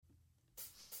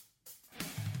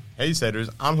Hey Setters,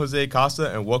 I'm Jose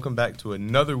Acosta and welcome back to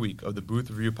another week of the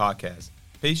Booth Review Podcast,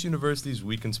 Pace University's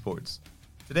Week in Sports.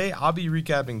 Today I'll be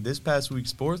recapping this past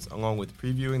week's sports along with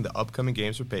previewing the upcoming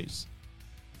games for Pace.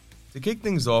 To kick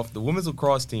things off, the women's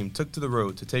lacrosse team took to the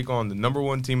road to take on the number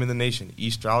one team in the nation,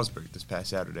 East Stroudsburg, this past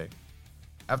Saturday.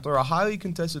 After a highly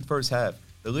contested first half,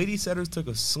 the Lady Setters took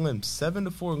a slim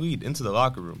 7-4 lead into the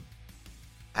locker room.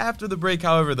 After the break,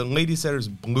 however, the Lady Setters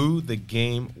blew the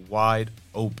game wide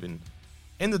open.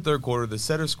 In the third quarter, the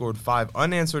Setters scored 5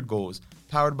 unanswered goals,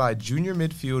 powered by junior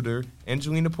midfielder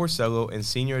Angelina Porcello and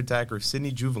senior attacker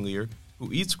Sydney Juvelier,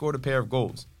 who each scored a pair of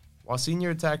goals, while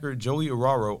senior attacker Jolie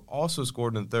Araro also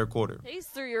scored in the third quarter. He's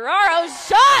through Araro's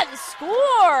shot and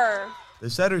score! The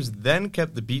Setters then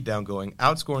kept the beatdown going,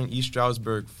 outscoring East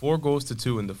Stroudsburg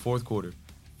 4-2 in the fourth quarter,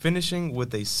 finishing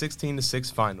with a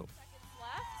 16-6 final.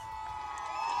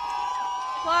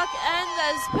 Clock ends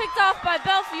as picked off by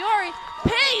Belfiore.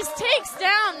 Pace takes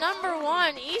down number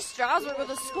one East Stroudsburg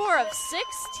with a score of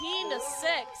 16-6.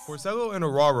 Porcello and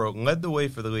Araro led the way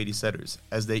for the Lady Setters,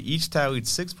 as they each tallied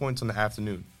 6 points on the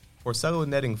afternoon. Porcello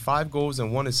netting 5 goals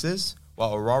and 1 assist,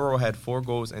 while Araro had 4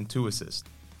 goals and 2 assists.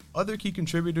 Other key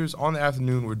contributors on the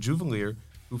afternoon were Juvelier,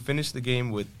 who finished the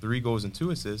game with 3 goals and 2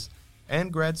 assists,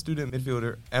 and grad student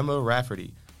midfielder Emma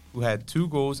Rafferty, who had 2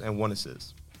 goals and 1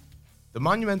 assist. The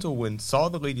monumental win saw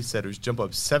the Lady Setters jump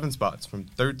up 7 spots from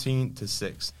 13 to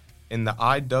 6 in the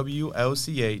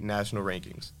IWLCA national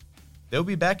rankings. They'll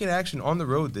be back in action on the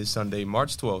road this Sunday,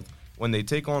 March 12th, when they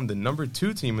take on the number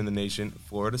 2 team in the nation,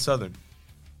 Florida Southern.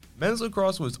 Men's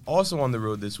lacrosse was also on the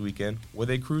road this weekend, where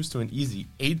they cruised to an easy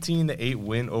 18-8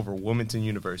 win over Wilmington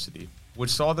University, which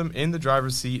saw them in the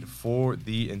driver's seat for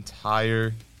the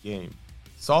entire game.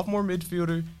 Sophomore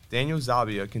midfielder Daniel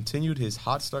Zabia continued his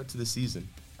hot start to the season,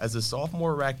 as the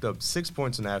sophomore racked up 6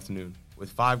 points in the afternoon,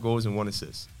 with 5 goals and 1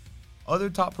 assist. Other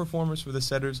top performers for the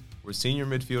Setters were senior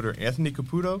midfielder Anthony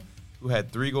Caputo, who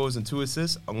had 3 goals and 2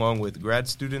 assists, along with grad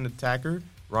student attacker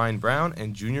Ryan Brown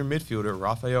and junior midfielder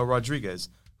Rafael Rodriguez,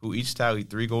 who each tallied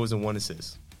 3 goals and 1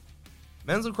 assist.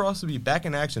 Men's lacrosse will be back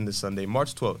in action this Sunday,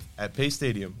 March 12th, at Pace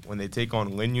Stadium when they take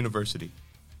on Lynn University.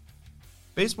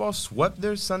 Baseball swept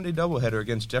their Sunday doubleheader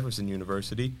against Jefferson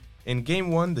University. In Game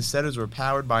 1, the Setters were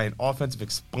powered by an offensive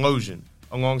explosion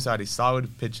alongside a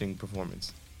solid pitching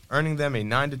performance, earning them a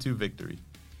 9-2 victory.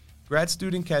 Grad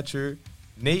student catcher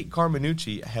Nate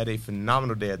Carminucci had a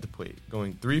phenomenal day at the plate,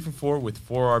 going 3 for 4 with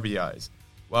 4 RBIs,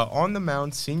 while on the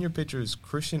mound, senior pitchers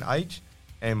Christian Eich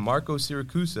and Marco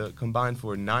Siracusa combined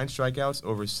for 9 strikeouts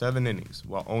over 7 innings,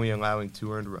 while only allowing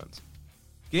 2 earned runs.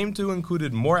 Game 2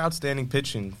 included more outstanding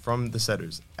pitching from the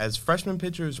Setters, as freshman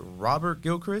pitchers Robert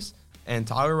Gilchrist and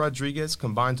Tyler Rodriguez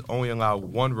combined to only allow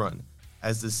 1 run,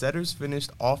 as the Setters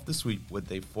finished off the sweep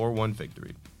with a 4-1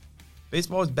 victory.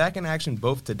 Baseball is back in action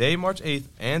both today, March 8th,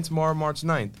 and tomorrow, March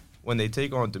 9th, when they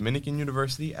take on Dominican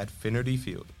University at Finnerty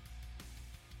Field.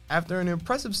 After an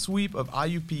impressive sweep of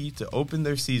IUP to open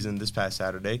their season this past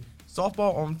Saturday,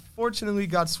 softball unfortunately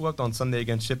got swept on Sunday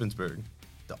against Shippensburg.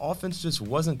 The offense just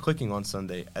wasn't clicking on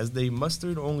Sunday, as they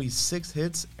mustered only 6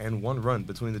 hits and 1 run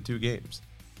between the 2 games,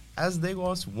 as they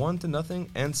lost 1-0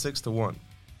 and 6-1.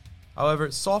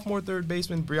 However, sophomore third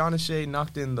baseman Brianna Shea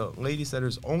knocked in the Lady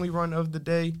Setters' only run of the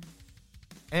day,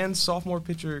 and sophomore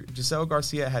pitcher Giselle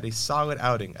Garcia had a solid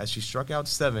outing as she struck out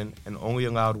 7 and only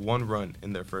allowed 1 run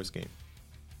in their first game.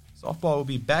 Softball will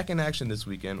be back in action this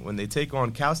weekend when they take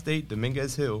on Cal State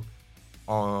Dominguez Hill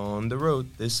on the road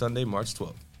this Sunday, March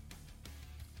 12th.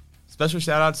 Special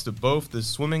shoutouts to both the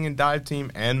swimming and dive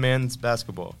team and men's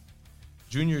basketball.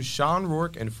 Juniors Sean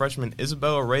Rourke and freshman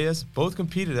Isabella Reyes both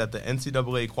competed at the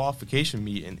NCAA qualification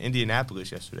meet in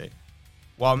Indianapolis yesterday,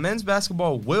 while men's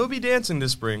basketball will be dancing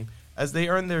this spring as they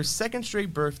earn their 2nd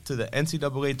straight berth to the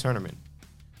NCAA tournament.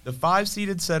 The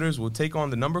 5-seeded Setters will take on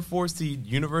the number 4 seed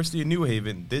University of New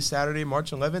Haven this Saturday,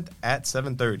 March 11th at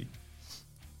 7:30.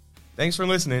 Thanks for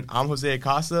listening. I'm Jose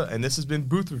Acosta, and this has been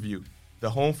Booth Review,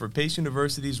 the home for Pace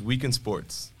University's Week in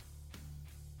Sports.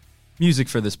 Music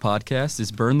for this podcast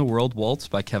is Burn the World Waltz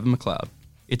by Kevin MacLeod.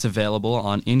 It's available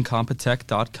on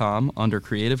incompetech.com under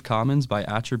Creative Commons by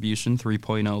Attribution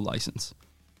 3.0 license.